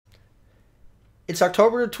It's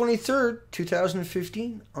October 23rd,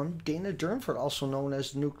 2015. I'm Dana Durnford, also known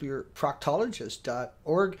as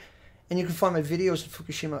nuclearproctologist.org. And you can find my videos and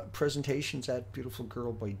Fukushima presentations at Beautiful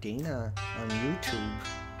Girl by Dana on YouTube.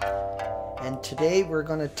 And today we're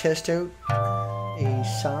going to test out a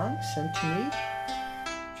song sent to me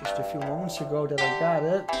just a few moments ago that I got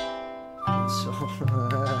it. So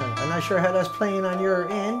I'm not sure how that's playing on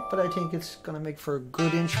your end, but I think it's going to make for a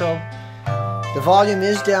good intro. The volume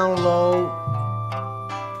is down low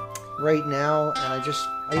right now, and I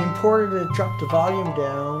imported it, dropped the volume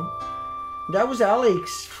down. That was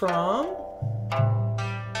Alex from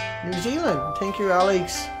New Zealand. Thank you,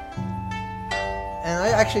 Alex. And I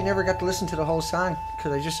actually never got to listen to the whole song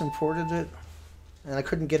because I just imported it, and I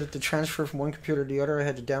couldn't get it to transfer from one computer to the other. I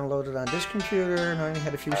had to download it on this computer, and I only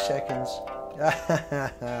had a few seconds.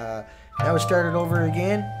 Now it started over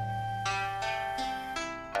again.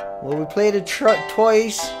 Well, we played it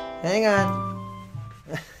twice. Hang on.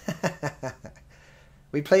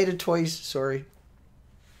 We played it twice, sorry.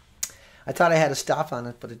 I thought I had a stop on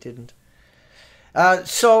it, but it didn't.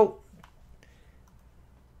 So,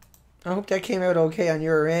 I hope that came out okay on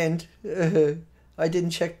your end. I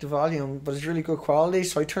didn't check the volume, but it's really good quality,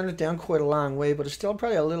 so I turned it down quite a long way, but it's still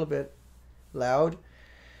probably a little bit loud.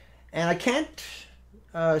 And I can't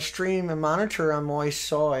stream and monitor on my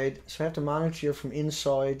side, so I have to monitor from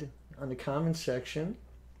inside on the comment section.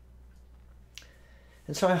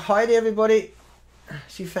 And so hi to everybody.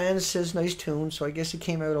 See, fans says nice tune, so I guess it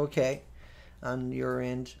came out okay on your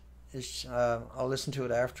end. I'll listen to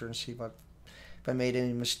it after and see if I made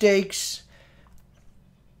any mistakes.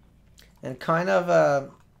 And kind of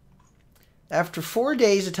after 4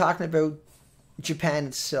 days of talking about Japan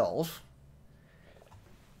itself,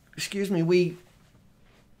 excuse me, we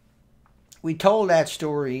told that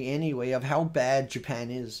story anyway of how bad Japan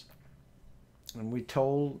is, and we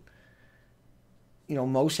told, you know,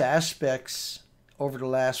 most aspects over the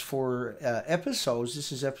last 4 episodes.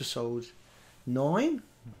 This is episode 9.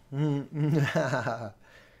 I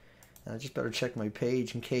just better check my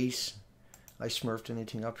page in case I smurfed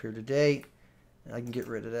anything up here today. I can get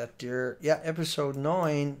rid of that there. Yeah, episode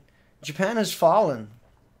 9. Japan has fallen.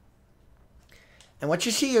 And what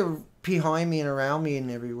you see behind me and around me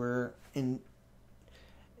and everywhere, in,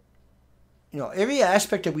 you know, every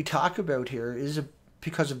aspect that we talk about here is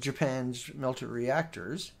because of Japan's melted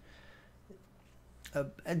reactors.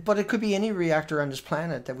 But it could be any reactor on this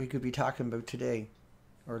planet that we could be talking about today,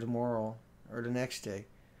 or tomorrow, or the next day,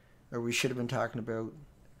 or we should have been talking about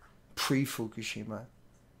pre-Fukushima.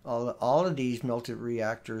 All of these melted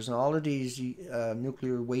reactors and all of these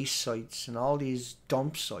nuclear waste sites and all these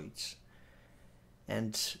dump sites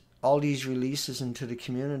and all these releases into the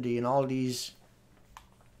community and all these,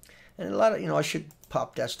 and a lot of, you know, I should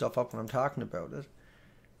pop that stuff up when I'm talking about it.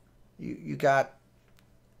 You got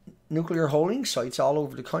nuclear holding sites all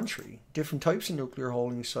over the country, different types of nuclear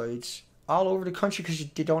holding sites all over the country because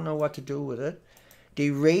they don't know what to do with it. They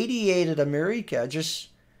radiated America. Just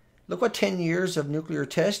look what 10 years of nuclear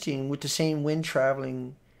testing with the same wind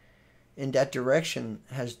traveling in that direction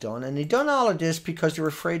has done. And they done all of this because they were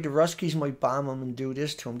afraid the Ruskies might bomb them and do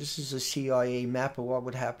this to them. This is a CIA map of what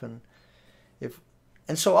would happen if.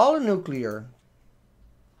 And so all of nuclear,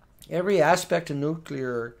 every aspect of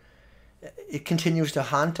nuclear, it continues to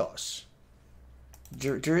haunt us.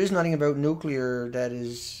 There is nothing about nuclear that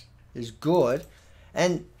is good.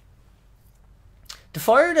 And the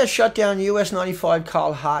fire that shut down US 95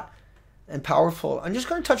 called hot and powerful. I'm just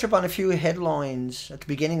going to touch upon a few headlines at the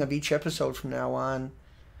beginning of each episode from now on.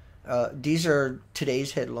 These are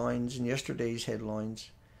today's headlines and yesterday's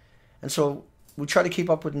headlines. And so we try to keep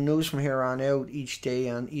up with the news from here on out each day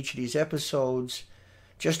on each of these episodes,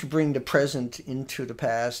 just to bring the present into the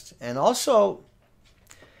past. And also,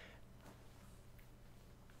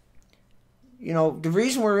 you know, the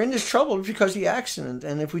reason we're in this trouble is because of the accident.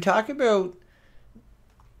 And if we talk about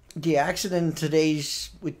the accident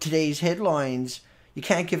with today's headlines, you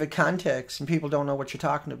can't give it context, and people don't know what you're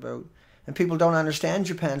talking about. And people don't understand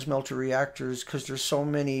Japan's melter reactors because there's so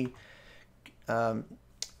many PR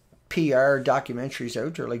documentaries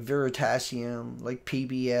out there, like Veritasium, like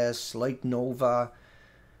PBS, like Nova,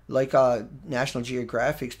 like National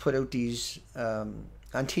Geographic's put out these on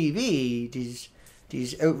TV,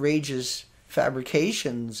 these outrageous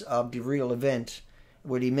fabrications of the real event,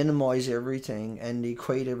 where they minimize everything and they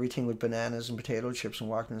equate everything with bananas and potato chips and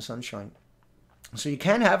walking in the sunshine. So you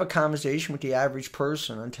can't have a conversation with the average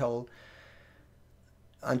person until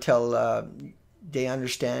they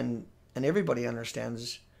understand, and everybody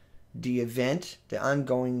understands, the event, the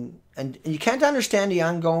ongoing, and you can't understand the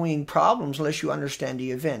ongoing problems unless you understand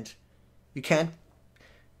the event. You can't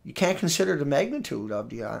You can't consider the magnitude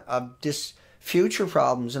of this future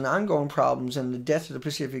problems and ongoing problems and the death of the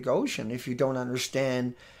Pacific Ocean if you don't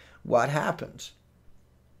understand what happens.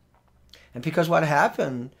 And because what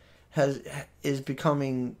happened is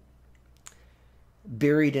becoming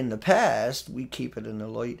buried in the past, we keep it in the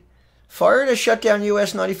light. Fire that shut down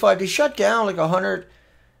US 95, they shut down like 100,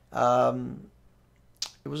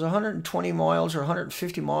 it was 120 miles or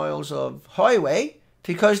 150 miles of highway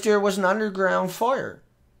because there was an underground fire.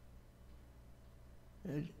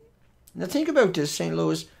 Now think about this, St.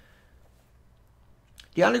 Louis.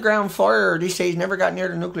 The underground fire, these days, never got near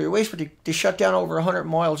the nuclear waste, but they shut down over 100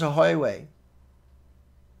 miles of highway.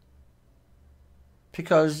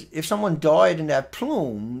 Because if someone died in that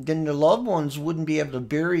plume, then the loved ones wouldn't be able to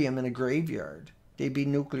bury him in a graveyard. They'd be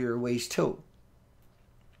nuclear waste too.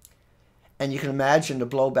 And you can imagine the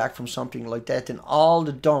blowback from something like that. Then all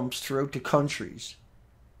the dumps throughout the countries,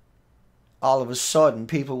 all of a sudden,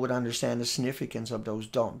 people would understand the significance of those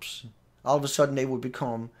dumps. All of a sudden, they would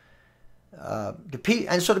become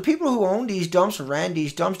and so the people who own these dumps and ran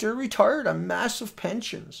these dumps, they're retired on massive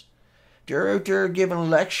pensions. They're out there giving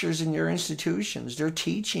lectures in your institutions. They're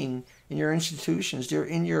teaching in your institutions. They're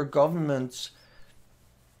in your governments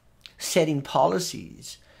setting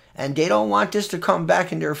policies. And they don't want this to come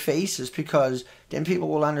back in their faces because then people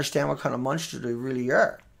will understand what kind of monster they really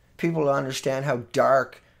are. People will understand how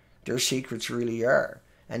dark their secrets really are.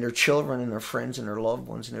 And their children and their friends and their loved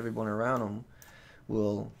ones and everyone around them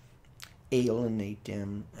will alienate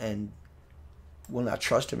them and will not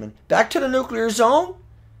trust them. And back to the nuclear zone.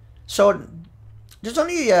 So there's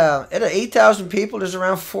only, out of 8,000 people, there's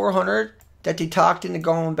around 400 that they talked into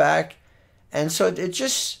going back. And so it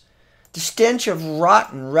just, the stench of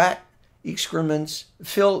rotten rat excrements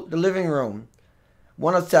filled the living room.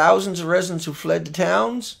 One of thousands of residents who fled the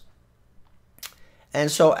towns. And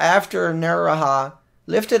so after Naraha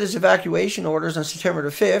lifted his evacuation orders on September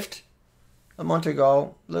the 5th, a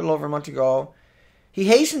little over a month ago, he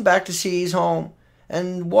hastened back to see his home,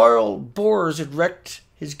 and wild boars had wrecked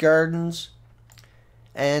his gardens,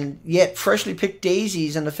 and yet freshly picked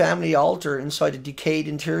daisies on the family altar inside the decayed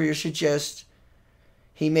interior suggest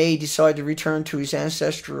he may decide to return to his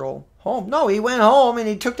ancestral home. No, he went home and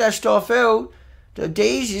he took that stuff out, the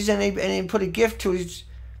daisies, and he put a gift to his,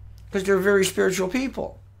 because they're very spiritual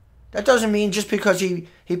people. That doesn't mean just because he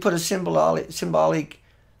put a symbolic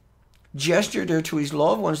gesture there to his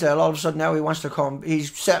loved ones that all of a sudden now he wants to come,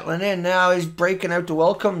 he's settling in now, he's breaking out to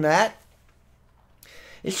welcome that.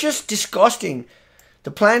 It's just disgusting.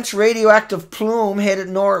 The plant's radioactive plume headed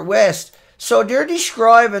northwest. So they're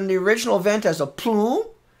describing the original event as a plume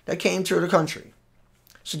that came through the country.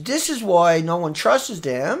 So this is why no one trusts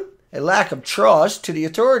them, a lack of trust to the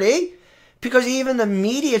authority, because even the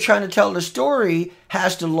media trying to tell the story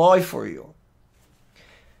has to lie for you.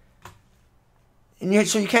 And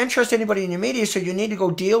so you can't trust anybody in your media, so you need to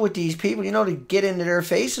go deal with these people, to get into their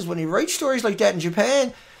faces. When you write stories like that in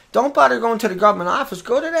Japan, don't bother going to the government office.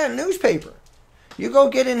 Go to that newspaper. You go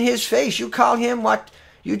get in his face. You call him what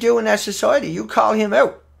you do in that society. You call him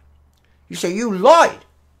out. You say, you lied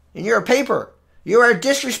in your paper. You are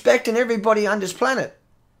disrespecting everybody on this planet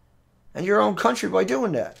and your own country by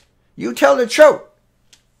doing that. You tell the truth.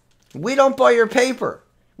 We don't buy your paper.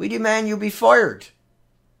 We demand you be fired.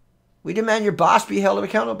 We demand your boss be held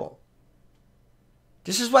accountable.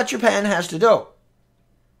 This is what Japan has to do.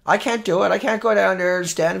 I can't do it. I can't go down there and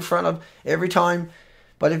stand in front of every time.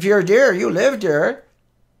 But if you're there, you live there.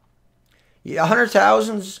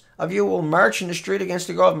 100,000 of you will march in the street against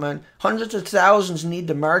the government. Hundreds of thousands need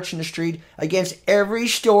to march in the street against every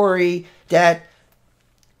story that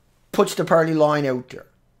puts the party line out there.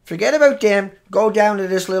 Forget about them. Go down to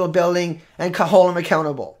this little building and hold them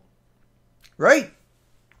accountable. Right?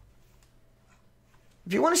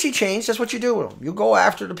 If you want to see change, that's what you do with them. You go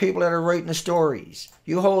after the people that are writing the stories.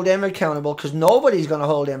 You hold them accountable because nobody's going to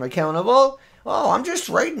hold them accountable. Oh, I'm just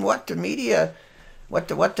writing what the media, what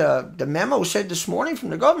the memo said this morning from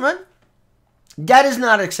the government. That is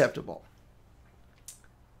not acceptable.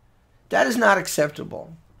 That is not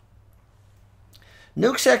acceptable.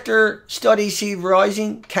 Nuke sector studies see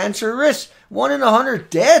rising cancer risks. 1 in 100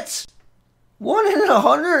 deaths. 1 in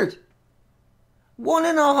 100. 1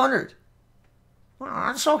 in 100. Well,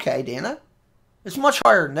 that's okay, Dana. It's much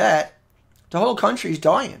higher than that. The whole country's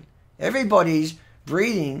dying. Everybody's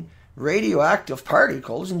breathing radioactive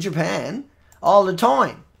particles in Japan all the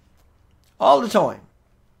time. All the time.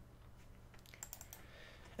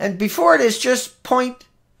 And before this, just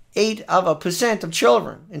 0.8% of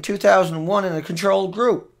children in 2001 in a controlled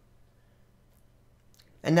group.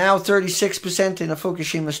 And now 36% in a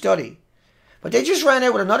Fukushima study. But they just ran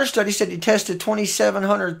out with another study, said they tested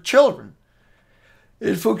 2,700 children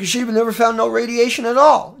in Fukushima, never found no radiation at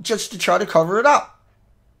all, just to try to cover it up.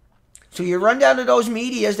 So you run down to those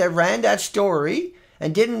medias that ran that story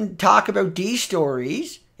and didn't talk about these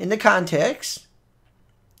stories in the context,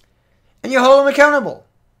 and you hold them accountable.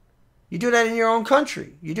 You do that in your own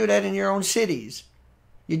country. You do that in your own cities.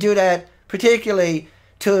 You do that particularly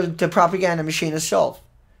to the propaganda machine itself.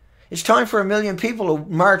 It's time for 1 million people to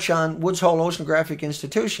march on Woods Hole Oceanographic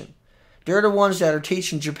Institution. They're the ones that are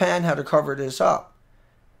teaching Japan how to cover this up.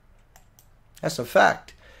 That's a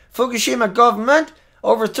fact. Fukushima government,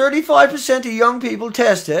 over 35% of young people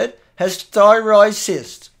tested has thyroid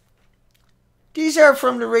cysts. These are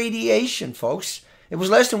from the radiation, folks. It was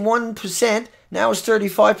less than 1%, now it's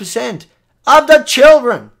 35% of the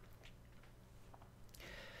children.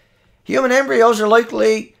 Human embryos are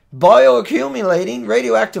likely bioaccumulating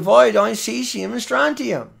radioactive iodine, cesium, and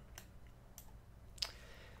strontium.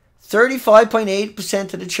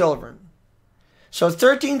 35.8% of the children. So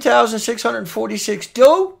 13,646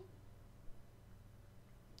 do.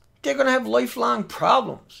 They're going to have lifelong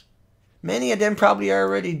problems. Many of them probably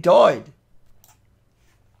already died.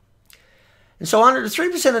 And so under the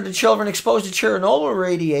 3% of the children exposed to Chernobyl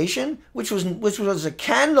radiation, which was a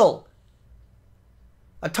candle,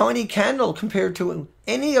 a tiny candle compared to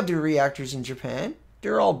any of the reactors in Japan.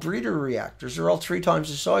 They're all breeder reactors. They're all 3 times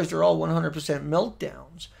the size. They're all 100%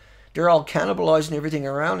 meltdowns. They're all cannibalizing everything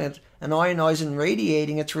around it and ionizing and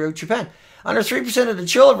radiating it throughout Japan. Under 3% of the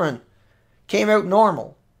children came out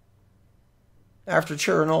normal after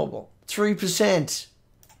Chernobyl. 3%.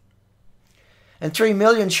 And 3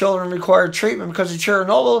 million children required treatment because of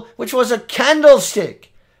Chernobyl, which was a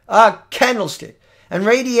candlestick. A candlestick. And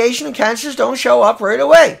radiation and cancers don't show up right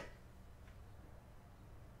away.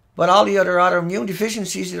 But all the other autoimmune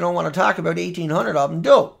deficiencies they don't want to talk about, 1,800 of them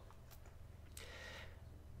do.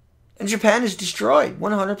 And Japan is destroyed,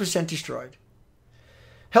 100% destroyed.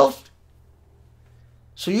 Health.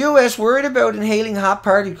 So US worried about inhaling hot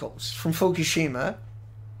particles from Fukushima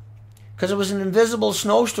because it was an invisible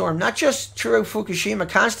snowstorm, not just throughout Fukushima,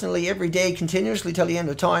 constantly, every day, continuously till the end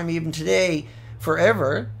of time, even today,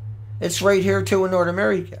 forever. It's right here too in North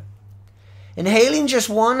America. Inhaling just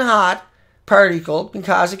one hot particle can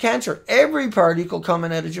cause a cancer. Every particle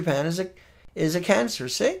coming out of Japan is a cancer,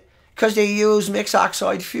 see? Because they use mixed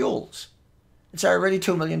oxide fuels. It's already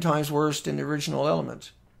 2 million times worse than the original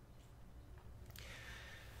element.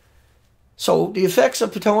 So the effects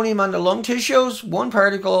of plutonium on the lung tissues, one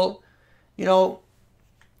particle,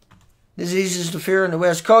 diseases to fear on the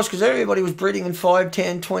West Coast because everybody was breathing in 5,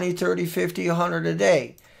 10, 20, 30, 50, 100 a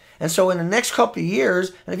day. And so in the next couple of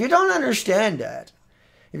years, and if you don't understand that,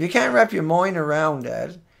 if you can't wrap your mind around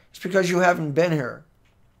that, it's because you haven't been here.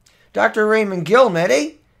 Dr. Raymond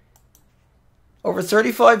Gilmedy, over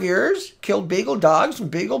 35 years, killed beagle dogs and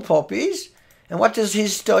beagle puppies. And what does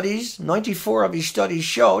his studies, 94 of his studies,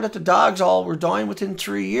 show? That the dogs all were dying within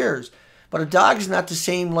 3 years. But a dog is not the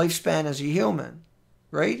same lifespan as a human,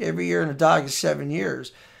 right? Every year in a dog is 7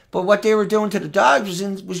 years. But what they were doing to the dogs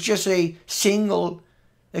was just a single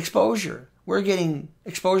exposure. We're getting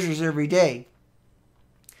exposures every day.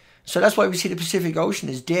 So that's why we see the Pacific Ocean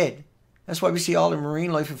is dead. That's why we see all the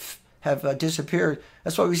marine life have disappeared.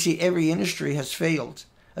 That's why we see every industry has failed,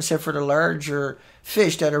 except for the larger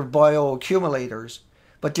fish that are bioaccumulators.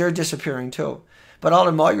 But they're disappearing too. But all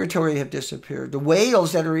the migratory have disappeared. The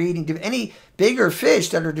whales that are eating any bigger fish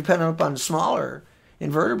that are dependent upon smaller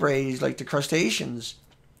invertebrates like the crustaceans,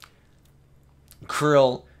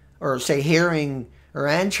 krill, or say herring or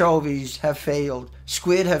anchovies have failed.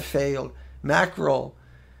 Squid have failed. Mackerel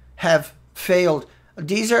have failed.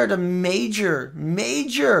 These are the major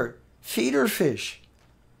feeder fish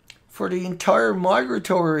for the entire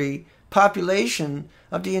migratory population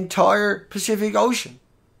of the entire Pacific Ocean.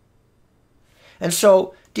 And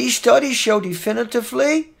so these studies show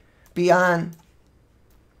definitively, beyond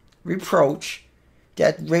reproach,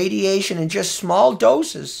 that radiation in just small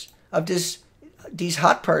doses of these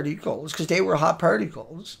hot particles, because they were hot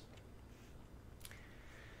particles,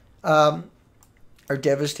 are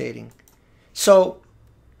devastating. So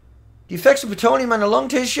the effects of plutonium on the lung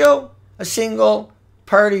tissue, a single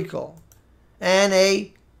particle.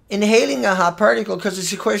 And inhaling a hot particle because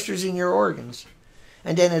it sequesters in your organs.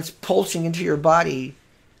 And then it's pulsing into your body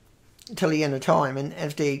until the end of time. And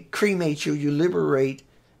if they cremate you, you liberate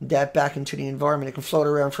that back into the environment. It can float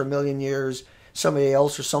around for 1 million years. Somebody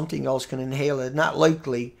else or something else can inhale it. Not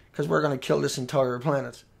likely, because we're going to kill this entire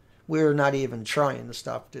planet. We're not even trying to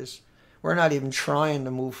stop this. We're not even trying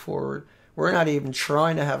to move forward. We're not even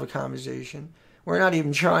trying to have a conversation. We're not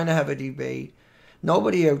even trying to have a debate.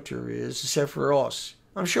 Nobody out there is, except for us.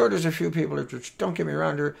 I'm sure there's a few people out there, don't get me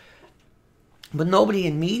wrong, there, but nobody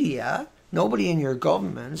in media, nobody in your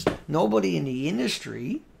governments, nobody in the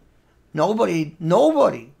industry, nobody,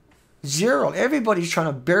 zero. Everybody's trying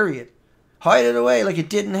to bury it, hide it away like it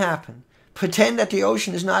didn't happen, pretend that the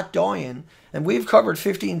ocean is not dying, and we've covered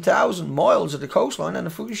 15,000 miles of the coastline on the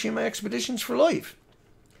Fukushima expeditions for life.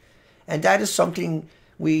 And that is something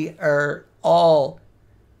we are all,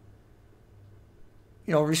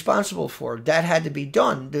 responsible for. That had to be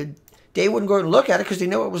done. They wouldn't go out and look at it because they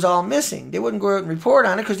knew it was all missing. They wouldn't go out and report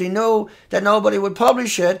on it because they knew that nobody would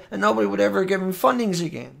publish it and nobody would ever give them fundings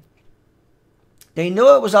again. They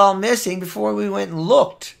knew it was all missing before we went and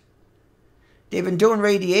looked. They've been doing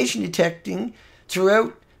radiation detecting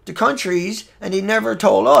throughout the countries and they never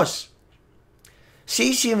told us.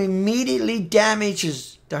 Cesium immediately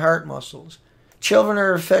damages the heart muscles. Children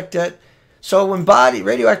are affected. So when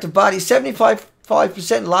radioactive body, 75%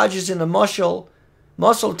 lodges in the muscle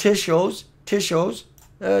tissues.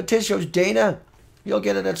 Dana, you'll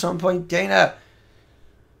get it at some point. Dana,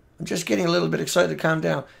 I'm just getting a little bit excited. Calm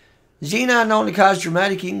down. Xenon known to cause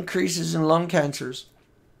dramatic increases in lung cancers.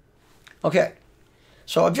 Okay,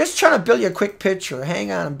 so I'm just trying to build you a quick picture.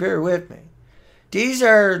 Hang on and bear with me. These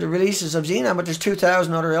are the releases of xenon, but there's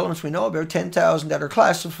 2,000 other elements we know about, 10,000 that are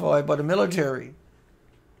classified by the military.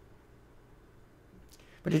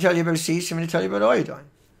 But they tell you about cesium and they tell you about iodine.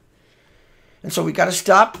 And so we got to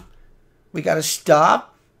stop. We got to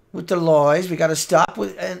stop with the lies. We got to stop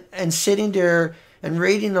with and sitting there and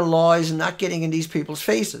reading the lies and not getting in these people's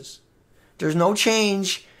faces. There's no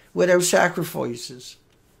change without sacrifices.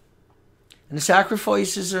 And the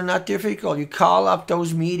sacrifices are not difficult. You call up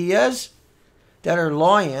those medias that are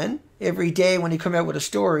lying every day when they come out with a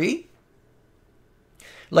story.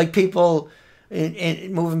 Like people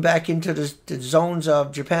in moving back into the zones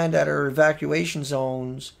of Japan that are evacuation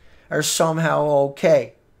zones are somehow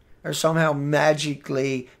okay. Are somehow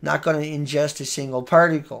magically not going to ingest a single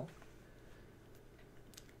particle.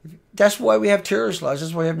 That's why we have terrorist laws.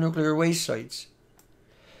 That's why we have nuclear waste sites.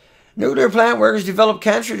 Nuclear plant workers develop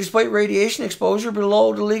cancer despite radiation exposure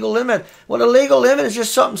below the legal limit. Well, the legal limit is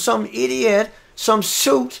just something some idiot, some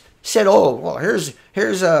suit said, oh, well,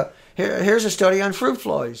 here's a study on fruit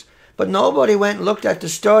flies. But nobody went and looked at the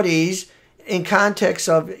studies in context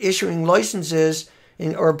of issuing licenses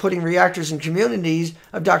or putting reactors in communities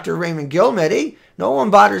of Dr. Raymond Gilmedy. No one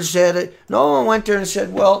bothered said it. No one went there and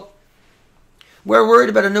said, well, we're worried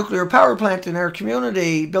about a nuclear power plant in our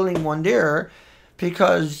community, building one there,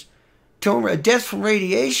 because death from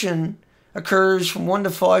radiation occurs from 1 to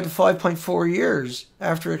 5 to 5.4 years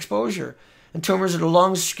after exposure. And tumors of the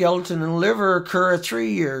lungs, skeleton, and liver occur at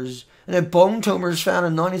 3 years. And that bone tumors found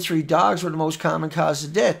in 93 dogs were the most common cause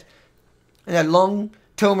of death. And that lung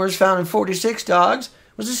tumors found in 46 dogs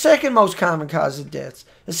was the second most common cause of deaths,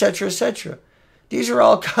 etc., etc. These are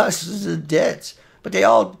all causes of deaths, but they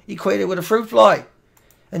all equated with a fruit fly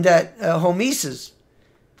and that homeosis.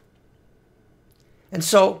 And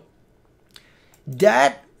so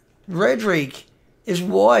that rhetoric is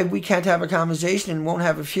why we can't have a conversation and won't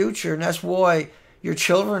have a future, and that's why your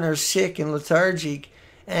children are sick and lethargic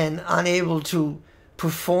and unable to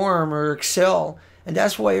perform or excel. And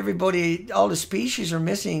that's why all the species are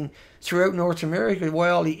missing throughout North America, why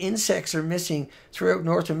all the insects are missing throughout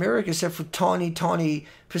North America, except for tiny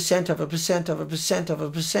percent of a percent of a percent of a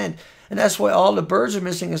percent. And that's why all the birds are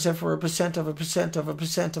missing, except for a percent of a percent of a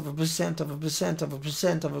percent of a percent of a percent of a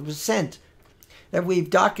percent of a percent that we've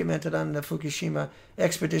documented on the Fukushima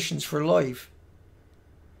expeditions for life.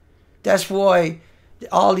 That's why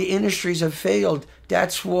all the industries have failed.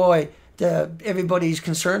 That's why everybody's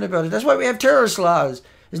concerned about it. That's why we have terrorist laws.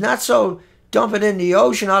 It's not so dump it in the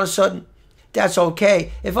ocean, all of a sudden, that's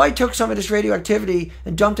okay. If I took some of this radioactivity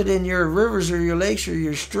and dumped it in your rivers or your lakes or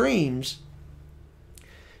your streams,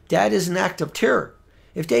 that is an act of terror.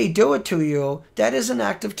 If they do it to you, that is an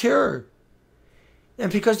act of terror.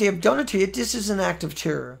 And because they have done it to you, this is an act of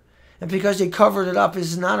terror. And because they covered it up,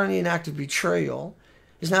 it's not only an act of betrayal,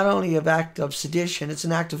 it's not only an act of sedition, it's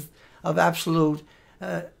an act of absolute,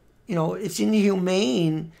 it's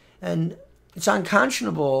inhumane and it's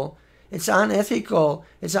unconscionable, it's unethical,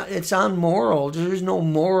 it's unmoral. There is no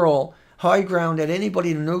moral high ground that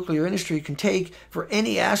anybody in the nuclear industry can take for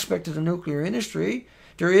any aspect of the nuclear industry.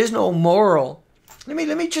 There is no moral. Let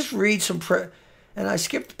me just read some, and I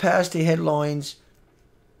skipped past the headlines.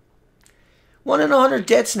 1 in 100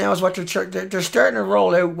 deaths now is what they're starting to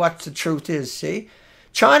roll out what the truth is, see?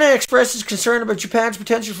 China expresses concern about Japan's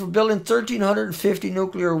potential for building 1,350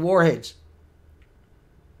 nuclear warheads.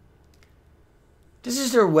 This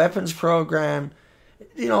is their weapons program.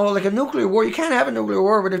 you know, like a nuclear war. You can't have a nuclear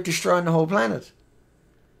war without destroying the whole planet.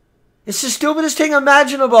 It's the stupidest thing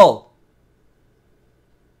imaginable.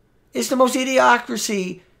 It's the most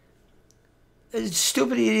idiocracy. It's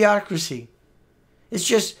stupid idiocracy. It's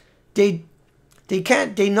just, they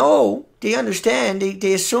can't, they know, they understand,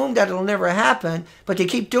 they assume that it'll never happen, but they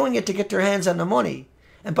keep doing it to get their hands on the money.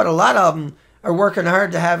 But a lot of them are working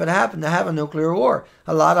hard to have it happen, to have a nuclear war.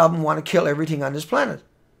 A lot of them want to kill everything on this planet.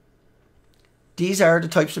 These are the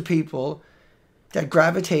types of people that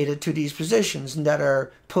gravitated to these positions and that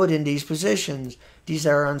are put in these positions. These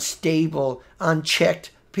are unstable,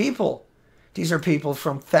 unchecked people. These are people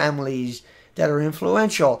from families that are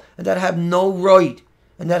influential and that have no right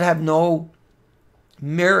and that have no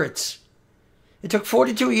merits. It took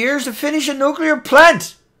 42 years to finish a nuclear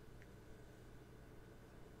plant.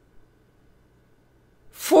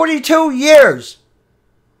 42 years.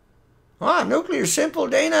 Oh, nuclear's simple,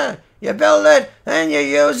 Dana. You build it and you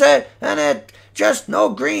use it and it just no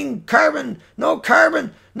green carbon, no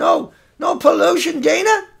pollution,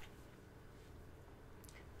 Dana.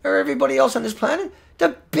 Or everybody else on this planet.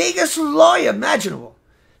 The biggest lie imaginable.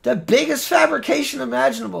 The biggest fabrication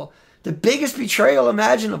imaginable. The biggest betrayal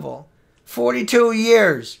imaginable. 42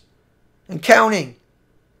 years and counting.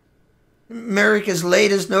 America's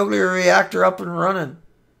latest nuclear reactor up and running.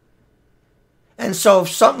 And so if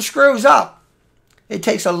something screws up, it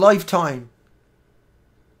takes a lifetime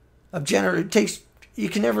of you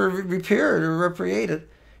can never repair it or recreate it.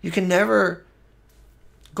 You can never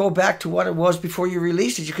go back to what it was before you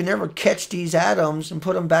released it. You can never catch these atoms and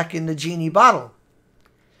put them back in the genie bottle.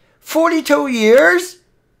 42 years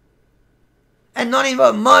and nothing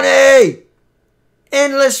but money.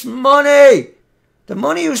 Endless money. The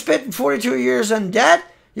money you spent in 42 years on debt,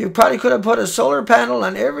 you probably could have put a solar panel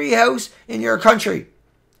on every house in your country.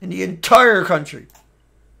 In the entire country.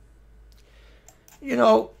 You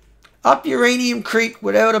know, up Uranium Creek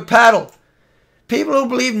without a paddle. People who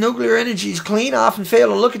believe nuclear energy is clean often fail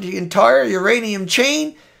to look at the entire uranium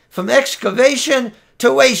chain from excavation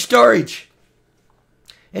to waste storage.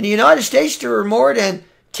 In the United States, there are more than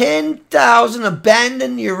 10,000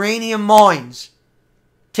 abandoned uranium mines.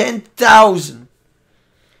 10,000.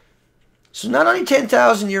 So not only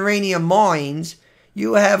 10,000 uranium mines,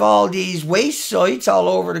 you have all these waste sites all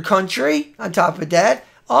over the country. On top of that,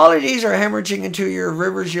 all of these are hemorrhaging into your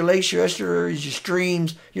rivers, your lakes, your estuaries, your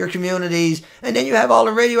streams, your communities. And then you have all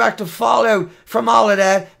the radioactive fallout from all of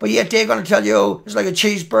that. But yet they're going to tell you it's like a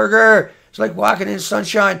cheeseburger. It's like walking in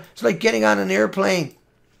sunshine. It's like getting on an airplane.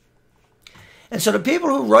 And so the people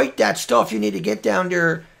who write that stuff, you need to get down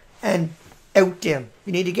there and out them.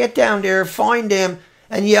 You need to get down there, find them,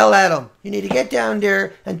 and yell at them. You need to get down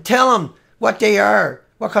there and tell them what they are.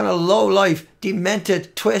 What kind of low-life,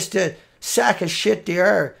 demented, twisted sack of shit they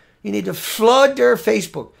are. You need to flood their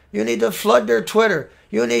Facebook. You need to flood their Twitter.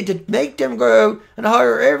 You need to make them go out and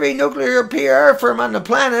hire every nuclear PR firm on the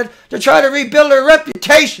planet to try to rebuild their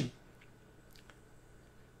reputation.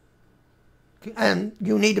 And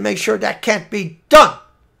you need to make sure that can't be done.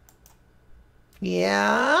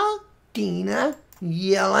 Yeah, Dina,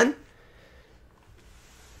 yelling.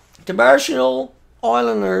 The Marshall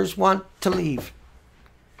Islanders want to leave.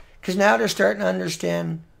 Because now they're starting to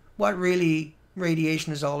understand what really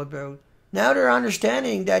radiation is all about. Now they're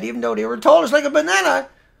understanding that even though they were told it's like a banana,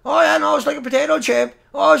 oh yeah, no, it's like a potato chip,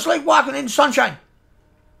 oh, it's like walking in sunshine.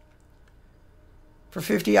 For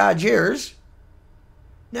 50 odd years,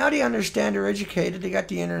 now they understand, they're educated, they got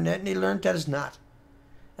the internet, and they learned that it's not.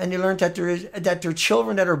 And they learned that their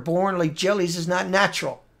children that are born like jellies is not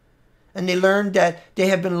natural. And they learned that they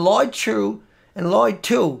have been lied through and lied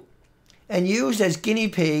to and used as guinea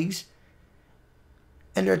pigs,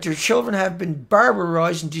 and that their children have been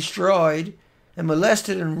barbarized and destroyed and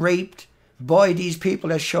molested and raped by these people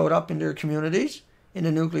that showed up in their communities in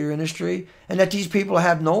the nuclear industry, and that these people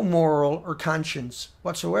have no moral or conscience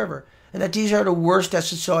whatsoever, and that these are the worst that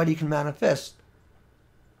society can manifest.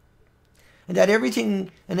 And that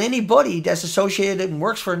everything and anybody that's associated and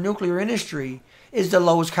works for a nuclear industry is the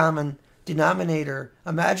lowest common denominator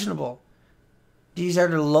imaginable. These are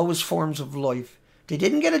the lowest forms of life. They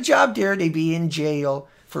didn't get a job there, they'd be in jail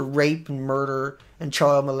for rape and murder and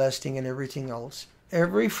child molesting and everything else.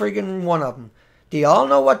 Every friggin' one of them. They all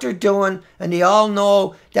know what they're doing, and they all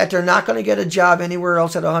know that they're not going to get a job anywhere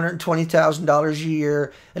else at $120,000 a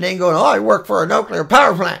year. And then going, oh, I work for a nuclear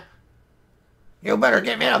power plant. You better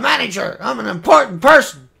get me a manager. I'm an important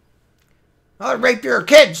person. I'll rape your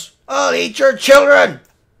kids. I'll eat your children.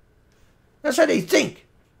 That's how they think.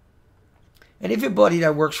 And everybody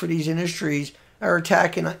that works for these industries are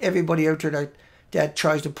attacking everybody out there that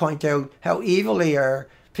tries to point out how evil they are,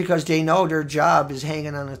 because they know their job is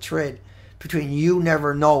hanging on a thread between you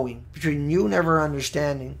never knowing, between you never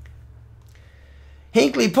understanding.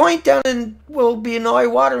 Hinkley Point down in will be an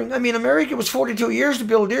eye-watering. I mean, America was 42 years to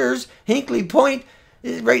build theirs. Hinkley Point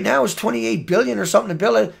right now is 28 billion or something to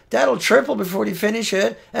build it. That'll triple before they finish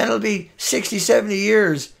it, and it'll be 60, 70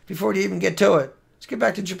 years before they even get to it. Let's get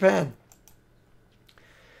back to Japan.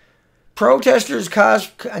 Protesters cause,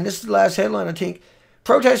 and this is the last headline, I think.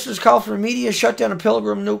 Protesters call for immediate shutdown of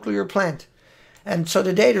Pilgrim nuclear plant. And so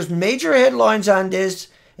today there's major headlines on this.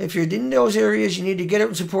 If you're in those areas, you need to get out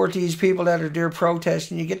and support these people that are there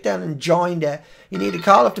protesting. You get down and join that. You need to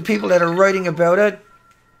call up the people that are writing about it.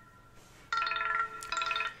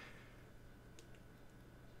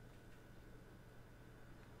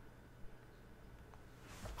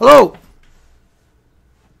 Hello?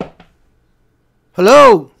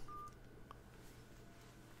 Hello?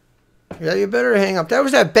 Yeah, you better hang up. That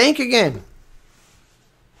was that bank again.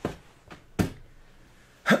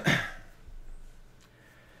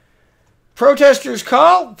 Protesters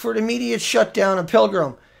call for the immediate shutdown of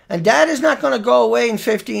Pilgrim. And that is not going to go away in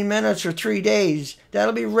 15 minutes or 3 days.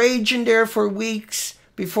 That'll be raging there for weeks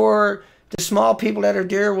before the small people that are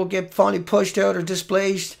there will get finally pushed out or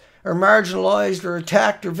displaced or marginalized or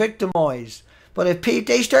attacked or victimized. But if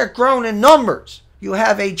they start growing in numbers, you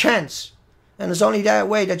have a chance. And it's only that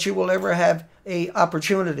way that you will ever have a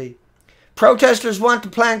opportunity. Protesters want the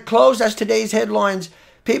plant closed. That's today's headlines.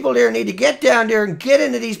 People there need to get down there and get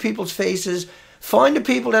into these people's faces. Find the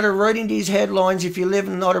people that are writing these headlines if you live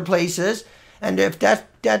in other places. And if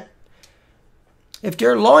if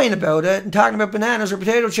they're lying about it and talking about bananas or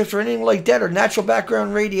potato chips or anything like that or natural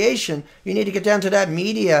background radiation, you need to get down to that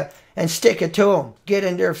media and stick it to them. Get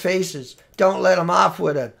in their faces. Don't let them off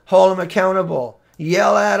with it. Hold them accountable.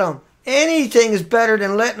 Yell at them. Anything is better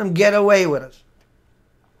than letting them get away with it.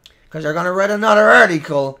 Because they're going to write another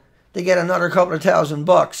article to get another couple of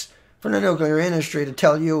 $1,000 from the nuclear industry to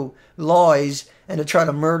tell you lies and to try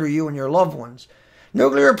to murder you and your loved ones.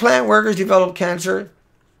 Nuclear plant workers develop cancer.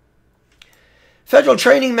 Federal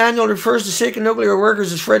training manual refers to sick and nuclear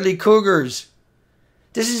workers as friendly cougars.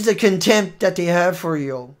 This is the contempt that they have for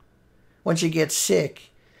you once you get sick.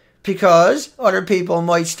 Because other people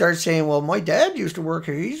might start saying, well, my dad used to work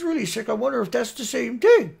here. He's really sick. I wonder if that's the same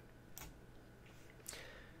thing.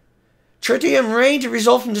 Tritium rain to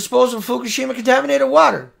result from disposal of Fukushima contaminated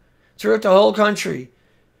water throughout the whole country.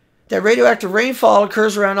 That radioactive rainfall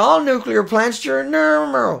occurs around all nuclear plants during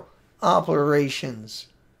normal operations.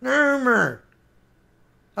 Normal.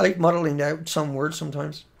 I like muddling out some words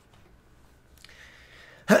sometimes.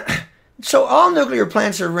 So all nuclear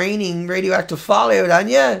plants are raining radioactive fallout on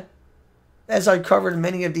you, as I've covered in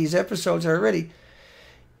many of these episodes already.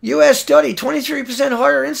 US study, 23%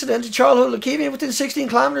 higher incidence of childhood leukemia within 16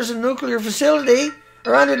 kilometers of a nuclear facility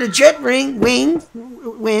or under the jet winds.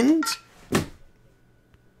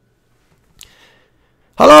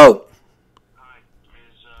 Hello? Hi,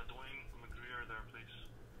 is Dwayne McGreer there, please?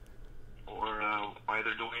 Or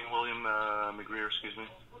either Dwayne William McGreer, excuse me.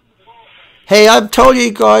 Hey, I've told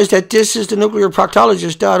you guys that this is the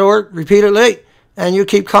nuclearproctologist.org repeatedly, and you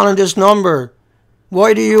keep calling this number.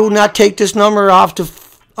 Why do you not take this number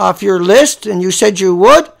off your list? And you said you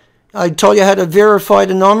would. I told you how to verify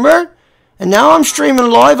the number. And now I'm streaming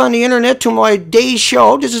live on the internet to my day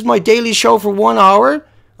show. This is my daily show for 1 hour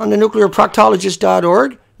on the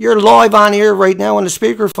nuclearproctologist.org. You're live on here right now on the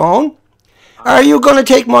speakerphone. Are you going to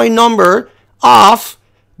take my number off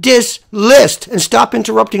this list and stop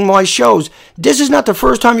interrupting my shows? This is not the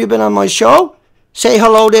first time you've been on my show. Say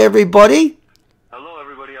hello to everybody. Hello,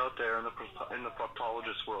 everybody out there in the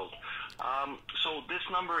proctologist world. So this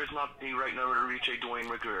number is not the right number to reach a Dwayne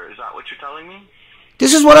McGreer. Is that what you're telling me?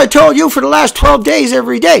 This is what I told you for the last 12 days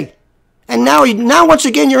every day. And now once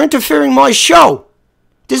again, you're interfering my show.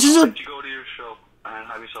 This is Why don't you go to your show and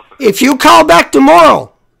have yourself a... If you call back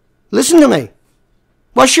tomorrow, listen to me.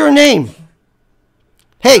 What's your name?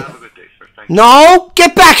 Hey. Have a good day, sir. Thank you. No,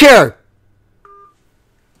 get back here.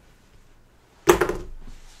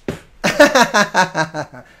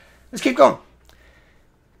 Let's keep going.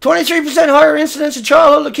 23% higher incidence of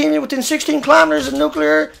childhood leukemia within 16 kilometers of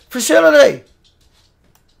nuclear facility.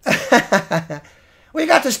 We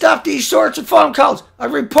got to stop these sorts of phone calls. A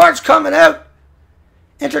report's coming out.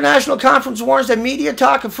 International conference warns that media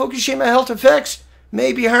talk of Fukushima health effects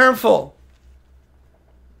may be harmful.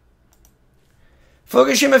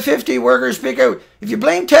 Fukushima 50 workers speak out. If you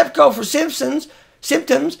blame TEPCO for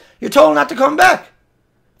symptoms, you're told not to come back.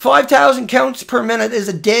 5,000 counts per minute is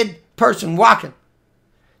a dead person walking.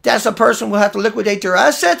 That's a person who will have to liquidate their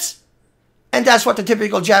assets, and that's what the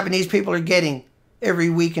typical Japanese people are getting every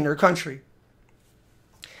week in their country.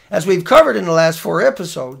 As we've covered in the last 4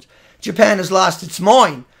 episodes, Japan has lost its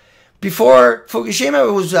mind. Before Fukushima,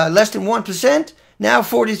 it was less than 1%, now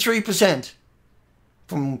 43%.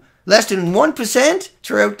 From less than 1%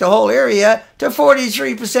 throughout the whole area to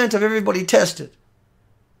 43% of everybody tested.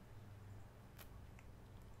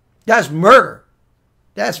 That's murder.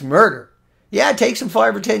 That's murder. Yeah, it takes them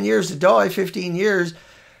 5 or 10 years to die, 15 years,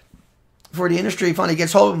 before the industry finally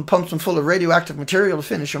gets hold of them and pumps them full of radioactive material to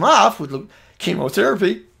finish them off with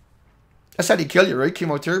chemotherapy. That's how they kill you, right?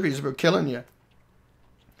 Chemotherapy is about killing you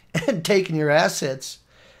and taking your assets.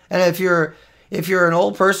 And if you're an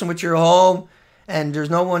old person with your home and there's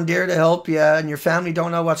no one there to help you and your family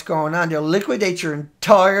don't know what's going on, they'll liquidate your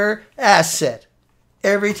entire asset.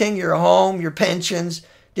 Everything, your home, your pensions.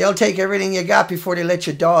 They'll take everything you got before they let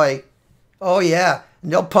you die. Oh, yeah.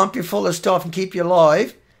 And they'll pump you full of stuff and keep you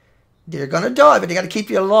alive. They're going to die, but they got to keep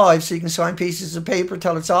you alive so you can sign pieces of paper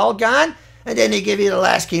till it's all gone. And then they give you the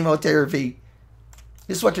last chemotherapy.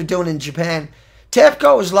 This is what they're doing in Japan.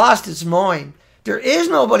 TEPCO has lost its mind. There is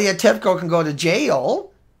nobody at TEPCO can go to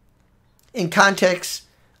jail in context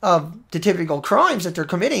of the typical crimes that they're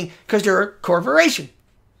committing because they're a corporation.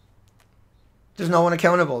 There's no one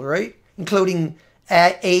accountable, right? Including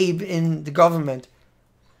Abe in the government.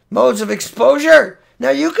 Modes of exposure. Now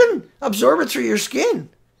you can absorb it through your skin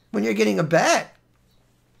when you're getting a bat.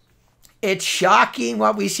 It's shocking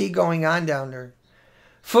what we see going on down there.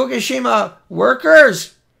 Fukushima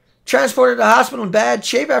workers transported to the hospital in bad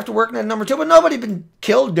shape after working at number 2, but nobody been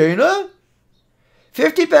killed, Dana.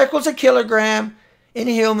 50 becquerels a kilogram in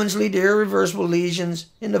humans lead to irreversible lesions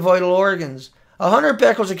in the vital organs. 100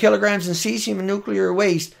 becquerels a kilograms in cesium and nuclear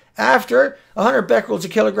waste. After 100 becquerels a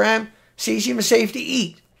kilogram, cesium is safe to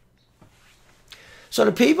eat. So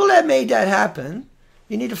the people that made that happen,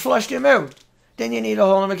 you need to flush them out. Then you need to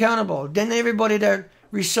hold them accountable. Then everybody that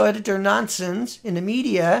recited their nonsense in the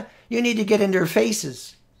media, you need to get in their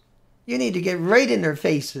faces. You need to get right in their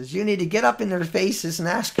faces. You need to get up in their faces and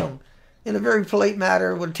ask them in a very polite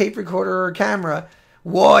manner with a tape recorder or a camera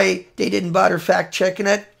why they didn't bother fact checking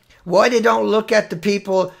it, why they don't look at the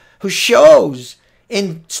people who shows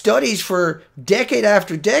in studies for decade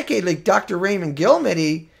after decade, like Dr. Raymond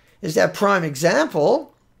Gilmedy is that prime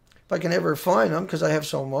example, if I can ever find him because I have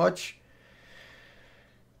so much.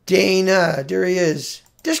 Dana, there he is.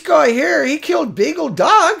 This guy here, he killed beagle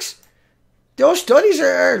dogs. Those studies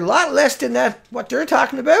are a lot less than that, what they're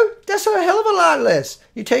talking about. That's a hell of a lot less.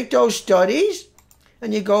 You take those studies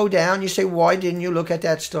and you go down, you say, why didn't you look at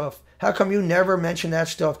that stuff? How come you never mention that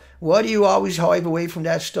stuff? Why do you always hide away from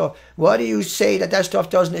that stuff? Why do you say that that stuff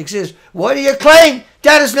doesn't exist? Why do you claim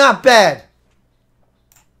that is not bad?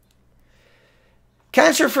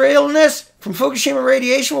 Cancer for illness from Fukushima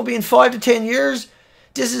radiation will be in 5 to 10 years.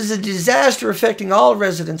 This is a disaster affecting all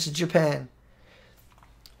residents of Japan.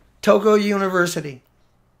 Tokyo University.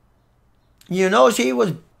 You know, he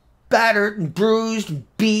was battered and bruised and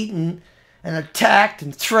beaten and attacked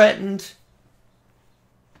and threatened.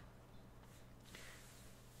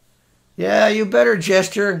 Yeah, you better,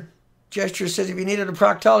 Gesture. Gesture says if he needed a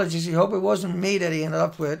proctologist, he hoped it wasn't me that he ended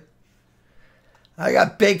up with. I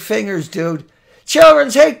got big fingers, dude.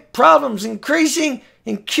 Children's hate problems increasing,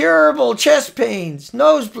 incurable chest pains,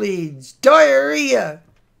 nosebleeds, diarrhea.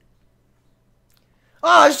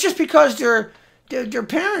 Oh, it's just because their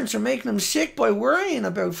parents are making them sick by worrying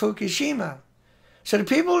about Fukushima. So the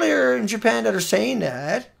people there in Japan that are saying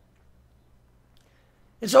that,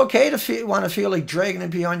 it's okay to want to feel like dragging it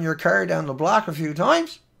behind your car down the block a few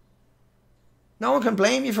times. No one can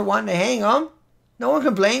blame you for wanting to hang them. No one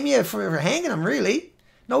can blame you for hanging them, really.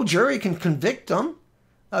 No jury can convict them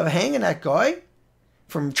of hanging that guy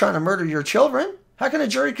from trying to murder your children. How can a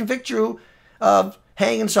jury convict you of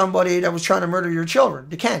hanging somebody that was trying to murder your children?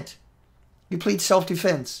 They can't. You plead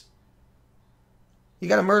self-defense. You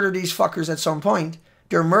got to murder these fuckers at some point.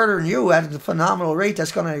 They're murdering you at a phenomenal rate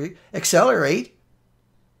that's going to accelerate.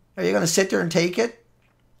 Are you going to sit there and take it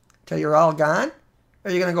till you're all gone?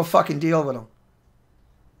 Or are you going to go fucking deal with them?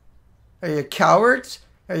 Are you cowards?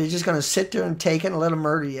 Or are you just going to sit there and take it and let them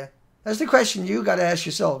murder you? That's the question you got to ask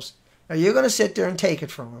yourselves. Are you going to sit there and take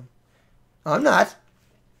it from them? I'm not.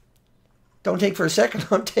 Don't think for a second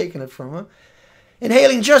I'm taking it from them.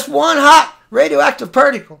 Inhaling just one hot radioactive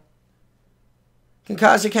particle can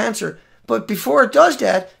cause a cancer. But before it does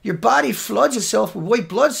that, your body floods itself with white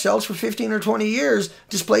blood cells for 15 or 20 years,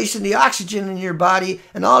 displacing the oxygen in your body,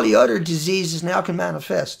 and all the other diseases now can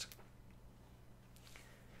manifest.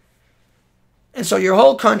 And so your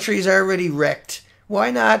whole country is already wrecked.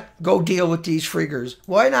 Why not go deal with these friggers?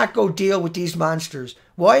 Why not go deal with these monsters?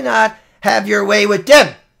 Why not have your way with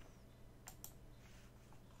them?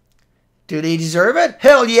 Do they deserve it?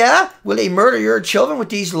 Hell yeah. Will they murder your children with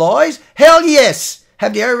these lies? Hell yes.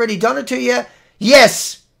 Have they already done it to you?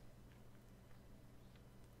 Yes.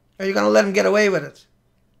 Are you going to let them get away with it?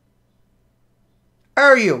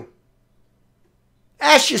 Are you?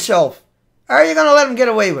 Ask yourself, are you going to let them get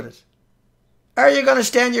away with it? Are you going to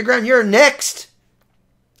stand your ground? You're next.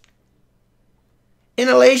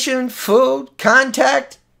 Inhalation, food,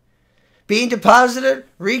 contact, being deposited,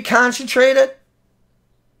 reconcentrated.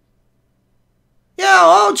 Yeah,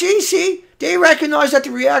 oh, gee, see, they recognize that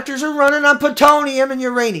the reactors are running on plutonium and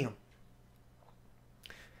uranium.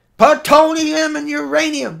 Plutonium and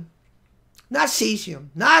uranium. Not cesium,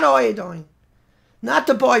 not iodine, not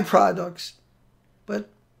the byproducts, but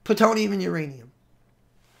plutonium and uranium.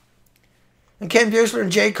 And Ken Buesler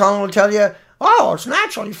and Jay Cullen will tell you, oh, it's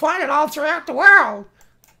natural. You find it all throughout the world.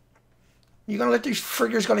 You going to let these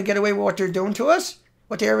friggers going to get away with what they're doing to us?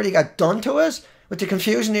 What they already got done to us? With the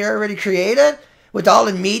confusion they already created? With all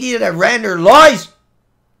the media that ran their lies?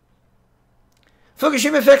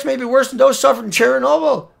 Fukushima effects may be worse than those suffered in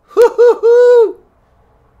Chernobyl. Hoo-hoo-hoo!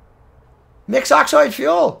 Mixed oxide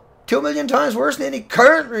fuel. 2 million times worse than any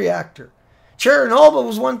current reactor. Chernobyl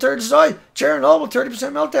was 1/3 the size. Chernobyl,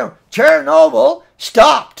 30% meltdown. Chernobyl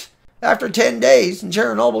stopped after 10 days. And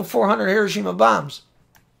Chernobyl, 400 Hiroshima bombs.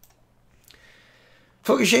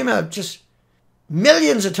 Fukushima, just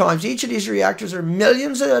millions of times. Each of these reactors are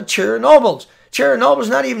millions of Chernobyls. Chernobyl's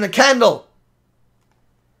not even a candle.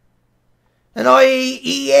 And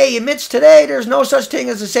IAEA admits today there's no such thing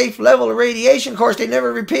as a safe level of radiation. Of course, they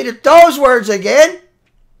never repeated those words again.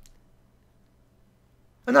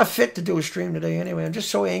 I'm not fit to do a stream today anyway. I'm just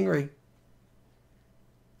so angry. I'm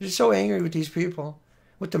just so angry with these people,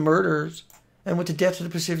 with the murders, and with the death of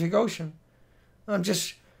the Pacific Ocean. I'm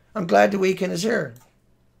glad the weekend is here.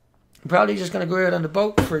 I'm probably just going to go out on the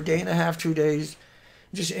boat for a day and a half, 2 days,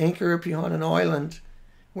 just anchor up behind an island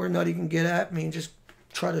where nobody can get at me and just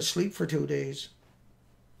try to sleep for 2 days.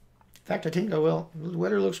 In fact, I think I will. The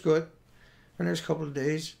weather looks good for the next couple of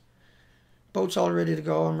days. Boat's all ready to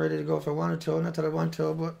go. I'm ready to go if I wanted to. Not that I want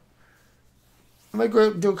to, but I might go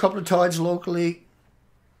out and do a couple of tides locally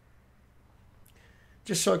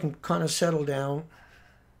just so I can kind of settle down.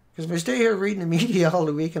 Because if I stay here reading the media all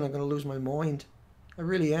the weekend, I'm going to lose my mind. I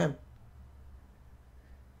really am.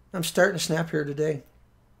 I'm starting to snap here today.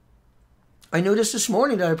 I knew this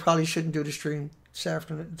morning that I probably shouldn't do the stream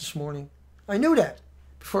this morning. I knew that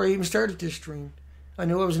before I even started this stream. I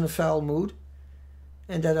knew I was in a foul mood,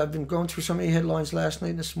 and that I've been going through so many headlines last night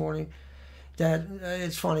and this morning that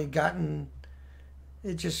it's funny. I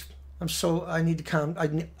need to calm.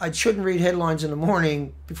 I shouldn't read headlines in the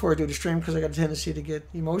morning before I do the stream because I got a tendency to get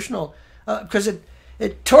emotional because it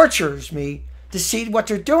tortures me to see what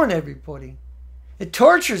they're doing to everybody. It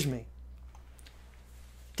tortures me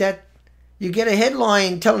that you get a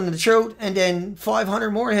headline telling the truth and then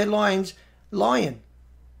 500 more headlines lying.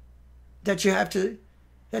 That if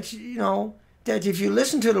you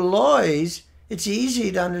listen to the lies, it's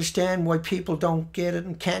easy to understand why people don't get it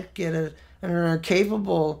and can't get it and are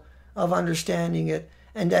incapable of understanding it,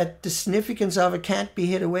 and that the significance of it can't be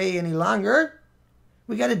hid away any longer.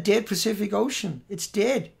 We got a dead Pacific Ocean. It's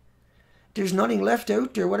dead. There's nothing left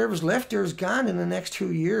out there. Whatever's left there is gone in the next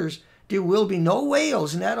 2 years. There will be no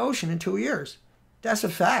whales in that ocean in 2 years. That's a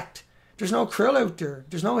fact. There's no krill out there.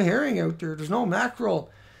 There's no herring out there. There's no mackerel.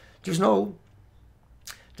 The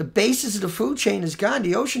basis of the food chain is gone.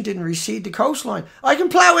 The ocean didn't recede the coastline. I can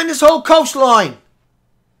plow in this whole coastline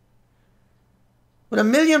with 1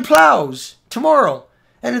 million plows tomorrow.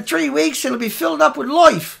 And in 3 weeks, it'll be filled up with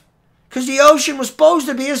life. Because the ocean was supposed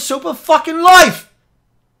to be a super fucking life.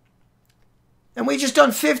 And we just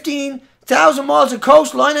done 15,000 miles of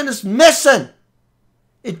coastline and it's missing.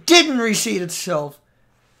 It didn't recede itself.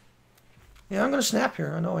 Yeah, I'm going to snap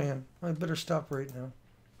here. I know I am. I better stop right now.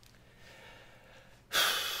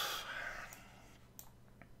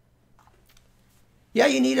 Yeah,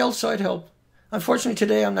 you need outside help. Unfortunately,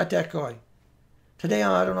 today I'm not that guy. Today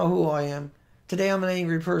I don't know who I am. Today I'm an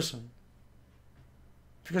angry person.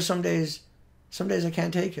 Because some days I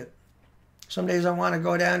can't take it. Some days I want to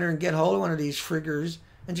go down there and get hold of one of these friggers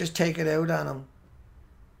and just take it out on them.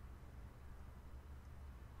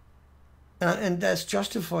 And that's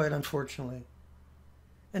justified, unfortunately.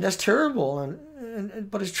 And that's terrible.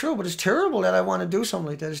 But it's true. But it's terrible that I want to do something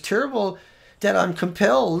like that. It's terrible that I'm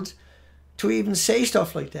compelled to even say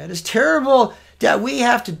stuff like that. It's terrible that we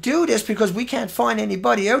have to do this because we can't find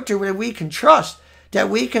anybody out there that we can trust. That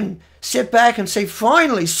we can sit back and say,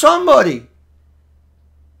 finally, somebody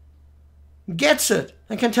gets it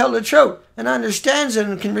and can tell the truth and understands it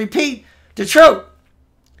and can repeat the truth,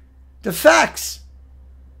 the facts.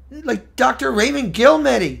 like Dr. Raymond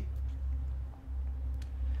Gilmedy.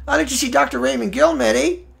 I'd like to see Dr. Raymond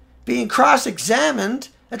Gilmedy being cross-examined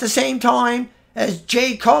at the same time as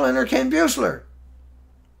Jay Cullen or Ken Buechler.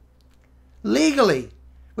 Legally,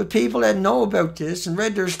 with people that know about this and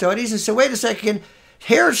read their studies and say, wait a second,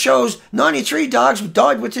 here it shows 93 dogs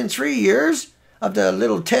died within 3 years of the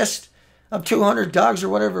little test of 200 dogs or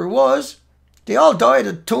whatever it was. They all died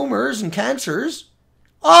of tumors and cancers.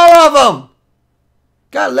 All of them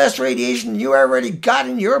got less radiation than you already got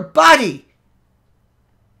in your body.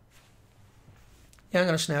 Yeah, I'm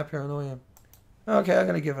going to snap here, I know I am. Okay, I'm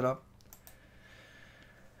going to give it up.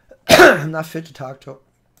 I'm not fit to talk to it.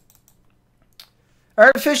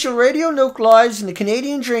 Artificial radionuclides in the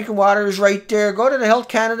Canadian drinking water is right there. Go to the Health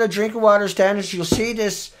Canada drinking water standards. You'll see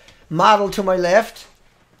this model to my left.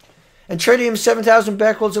 And tritium 7,000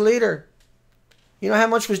 becquerels a litre. You know how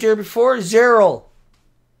much was there before? 0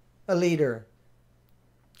 a litre.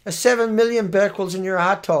 7 million becquerels in your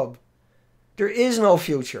hot tub. There is no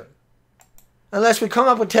future. Unless we come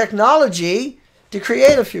up with technology to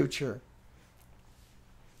create a future.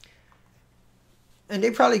 And they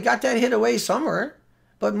probably got that hid away somewhere.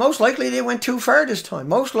 But most likely they went too far this time.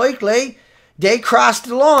 Most likely they crossed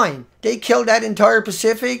the line. They killed that entire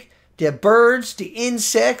Pacific, the birds, the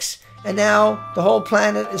insects, and now the whole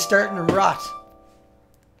planet is starting to rot.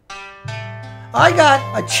 I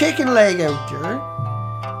got a chicken leg out there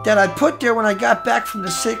that I put there when I got back from the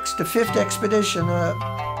 5th expedition,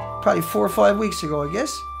 probably 4 or 5 weeks ago, I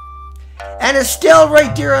guess. And it's still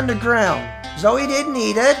right there on the ground. Zoe didn't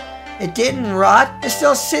eat it. It didn't rot. It's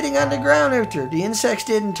still sitting on the ground out there. The insects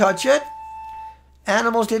didn't touch it.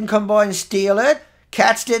 Animals didn't come by and steal it.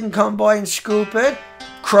 Cats didn't come by and scoop it.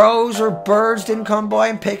 Crows or birds didn't come by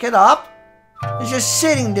and pick it up. It's just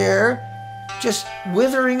sitting there, just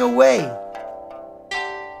withering away.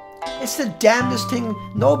 It's the damnedest thing.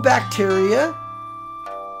 No bacteria.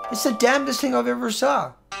 It's the damnedest thing I've ever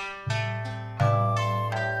saw.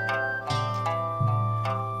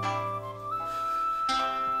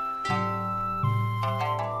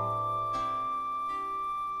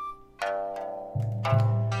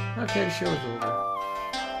 Okay, the show's over.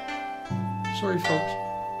 Sorry, folks.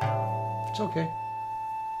 It's okay.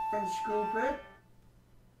 Scoop it.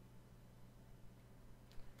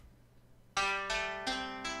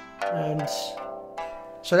 And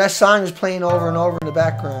so that song is playing over and over in the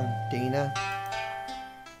background, Dina.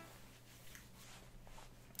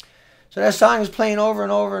 So that song is playing over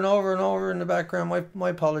and over and over and over in the background. My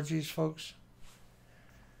apologies, folks.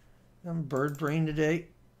 I'm bird brain today.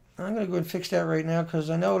 I'm going to go and fix that right now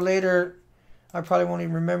because I know later I probably won't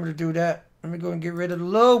even remember to do that. Let me go and get rid of the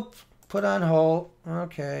loop. Put on hold.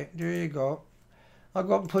 Okay, there you go. I'll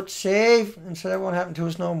go up and put save, and so that won't happen to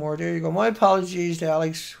us no more. There you go. My apologies to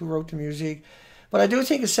Alex, who wrote the music. But I do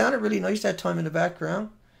think it sounded really nice that time in the background.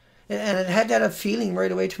 And it had that feeling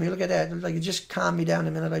right away to me. Look at that. Like it just calmed me down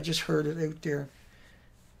the minute I just heard it out there.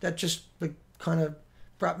 That just like kind of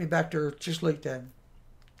brought me back to earth just like that.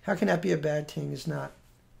 How can that be a bad thing? It's not.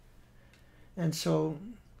 And so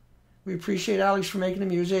we appreciate Alex for making the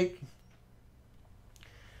music.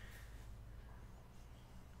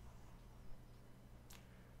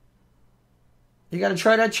 You got to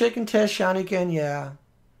try that chicken test, Shawnee again. Yeah.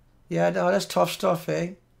 Yeah, no, that's tough stuff,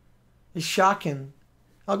 eh? It's shocking.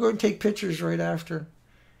 I'll go and take pictures right after.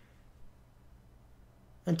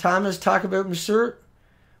 And Thomas, talk about Monsieur.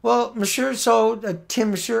 Well, Monsieur,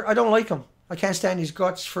 Tim Monsieur, I don't like him. I can't stand his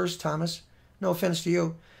guts first, Thomas. No offense to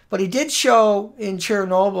you. But he did show in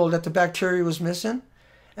Chernobyl that the bacteria was missing.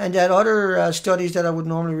 And that other studies that I would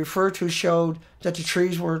normally refer to showed that the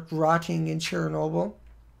trees were rotting in Chernobyl.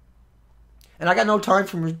 And I got no time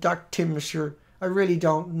for Dr. Tim Monsieur. I really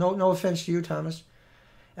don't. No offense to you, Thomas.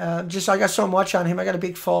 I got so much on him. I got a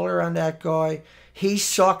big follower on that guy. He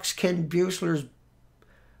sucks Ken Buechler's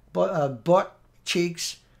butt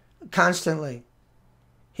cheeks constantly.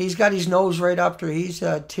 He's got his nose right up there. He's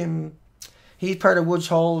He's part of Woods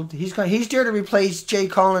Hold. He's there to replace Jay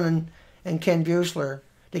Cullen and Ken Buechler.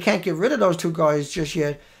 They can't get rid of those two guys just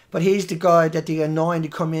yet. But he's the guy that they anoint to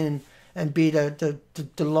come in and be the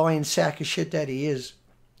lion sack of shit that he is.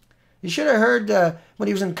 You should have heard when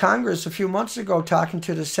he was in Congress a few months ago talking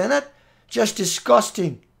to the Senate. Just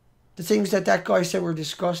disgusting. The things that guy said were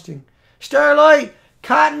disgusting. Starlight,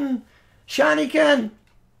 Cotton, Shanigan.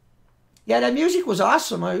 Yeah, that music was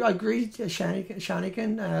awesome. I agree,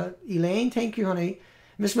 Shanigan. Elaine, thank you, honey.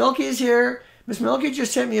 Miss Milky is here. Miss Milky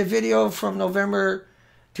just sent me a video from November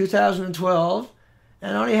 2012.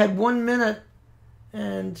 And I only had 1 minute.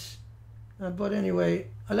 And... but anyway,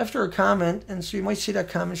 I left her a comment, and so you might see that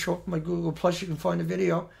comment show up in my Google Plus. You can find the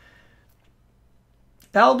video.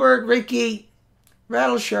 Albert, Ricky,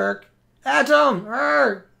 Rattleshark, Atom,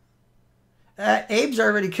 Abe's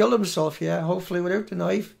already killed himself, yeah, hopefully without the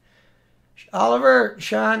knife. Oliver,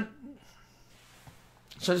 Sean.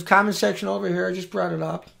 So there's comment section over here, I just brought it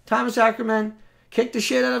up. Thomas Ackerman, kick the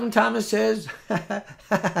shit out of him, Thomas says.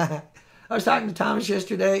 I was talking to Thomas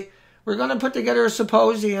yesterday. We're going to put together a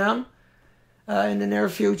symposium in the near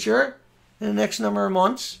future, in the next number of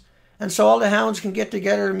months. And so all the hounds can get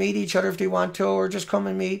together and meet each other if they want to, or just come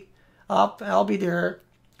and meet up. I'll be there.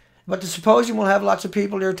 But the symposium will have lots of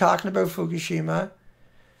people there talking about Fukushima.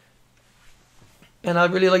 And I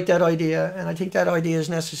really like that idea, and I think that idea is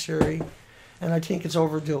necessary, and I think it's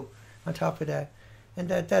overdue on top of that. And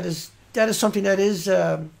that is something that is,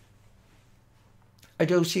 I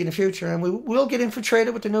do see in the future. And we will get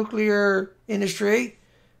infiltrated with the nuclear industry,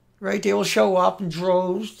 right? They will show up in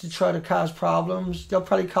droves to try to cause problems. They'll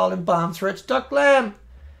probably call them bomb threats. Duck Lamb!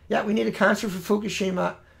 Yeah, we need a concert for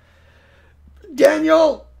Fukushima.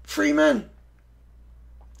 Daniel Freeman!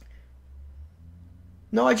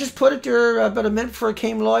 No, I just put it there about a minute before it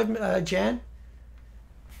came live, Jan.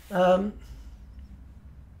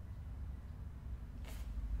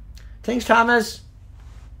 Thanks, Thomas.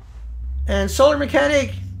 And Solar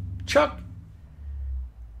Mechanic, Chuck.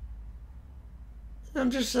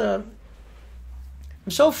 I'm so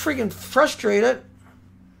freaking frustrated.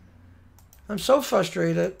 I'm so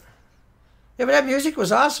frustrated. Yeah, but that music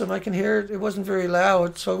was awesome. I can hear it. It wasn't very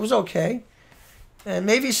loud, so it was okay. And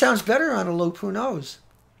maybe it sounds better on a loop. Who knows?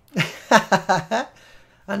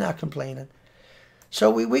 I'm not complaining. So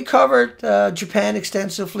we covered Japan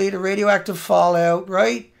extensively, the radioactive fallout,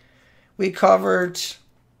 right? We covered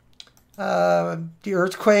the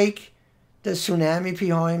earthquake, the tsunami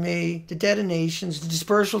behind me, the detonations, the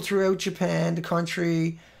dispersal throughout Japan, the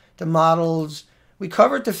country, the models. We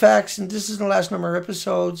covered the facts, and this is the last number of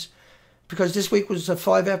episodes, because this week was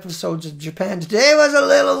 5 episodes of Japan. Today was a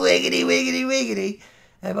little wiggity.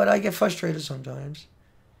 But I get frustrated sometimes.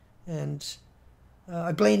 And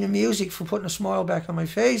I blame the music for putting a smile back on my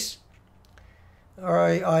face. Or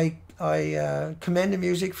I commend the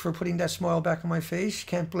music for putting that smile back on my face. You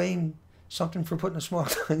can't blame something for putting a smile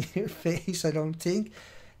on your face, I don't think.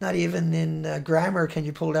 Not even in grammar can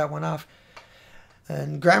you pull that one off.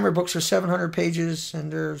 And grammar books are 700 pages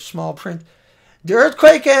and they're small print. The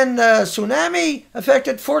earthquake and tsunami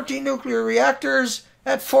affected 14 nuclear reactors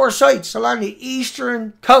at 4 sites along the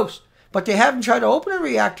eastern coast. But they haven't tried to open a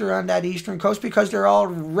reactor on that eastern coast because they're all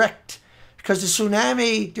wrecked. Because the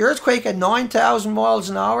tsunami, the earthquake at 9,000 miles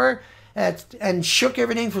an hour and shook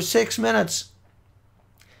everything for 6 minutes.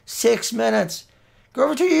 6 minutes. Go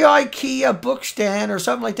over to your IKEA book stand or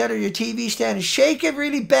something like that, or your TV stand, and shake it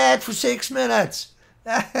really bad for 6 minutes.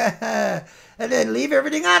 And then leave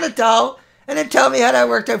everything on it, though. And then tell me how that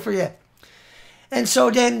worked out for you. And so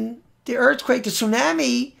then the earthquake, the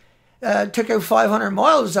tsunami, took out 500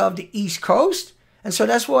 miles of the east coast. And so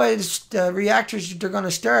that's why the reactors they're going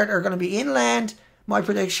to start are going to be inland, my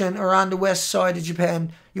prediction, or on the west side of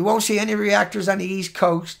Japan. You won't see any reactors on the east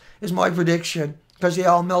coast, is my prediction, because they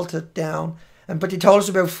all melted down. But they told us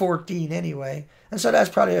about 14 anyway. And so that's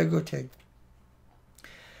probably a good thing.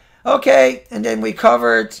 Okay, and then we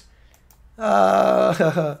covered...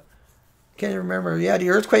 can't remember. Yeah, the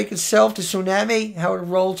earthquake itself, the tsunami, how it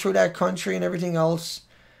rolled through that country and everything else.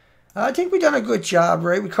 I think we've done a good job,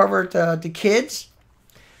 right? We covered the kids.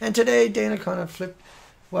 And today, Dana kind of flipped,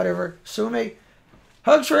 whatever. Sue me.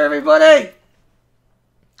 Hugs for everybody.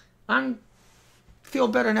 I feel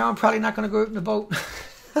better now. I'm probably not going to go out in the boat.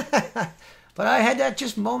 But I had that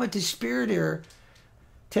just moment of spirit here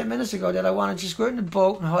 10 minutes ago that I want to just go out in the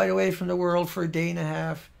boat and hide away from the world for a day and a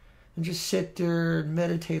half. And just sit there and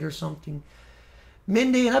meditate or something.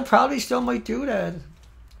 Mindy, and I probably still might do that.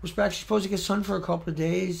 We're actually supposed to get sun for a couple of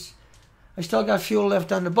days. I still got fuel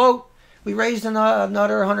left on the boat. We raised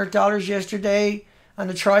another $100 yesterday on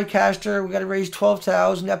the TriCaster. We got to raise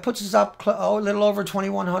 $12,000. That puts us up a little over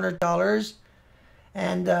 $2,100.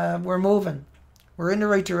 And we're moving. We're in the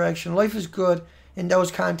right direction. Life is good in those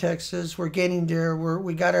contexts. We're getting there.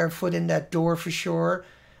 We got our foot in that door for sure.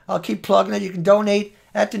 I'll keep plugging it. You can donate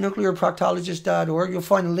at thenuclearproctologist.org. You'll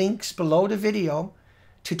find links below the video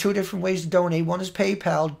to 2 different ways to donate. One is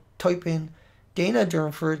PayPal. Type in Dana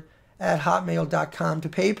Durnford at hotmail.com to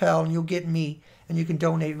PayPal and you'll get me and you can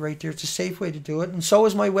donate right there. It's a safe way to do it. And so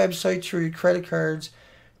is my website through your credit cards.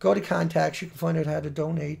 Go to contacts. You can find out how to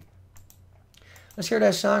donate. Let's hear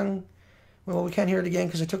that song. Well, we can't hear it again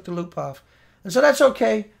because I took the loop off. And so that's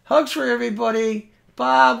okay. Hugs for everybody.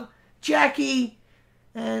 Bob, Jackie,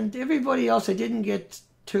 and everybody else I didn't get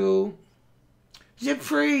to. Zip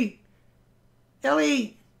Free,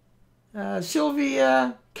 Ellie,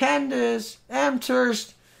 Sylvia, Candace,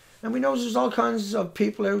 Amthurst, and we know there's all kinds of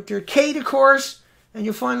people out there. Kate, of course, and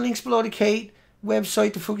you'll find links below to Kate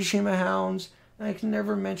website, the Fukushima Hounds. And I can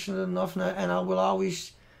never mention it enough, and I will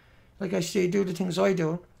always, like I say, do the things I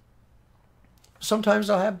do. Sometimes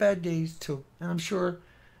I'll have bad days too, and I'm sure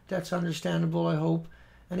that's understandable, I hope.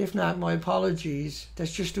 And if not, my apologies.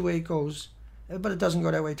 That's just the way it goes. But it doesn't go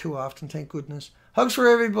that way too often, thank goodness. Hugs for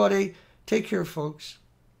everybody. Take care, folks.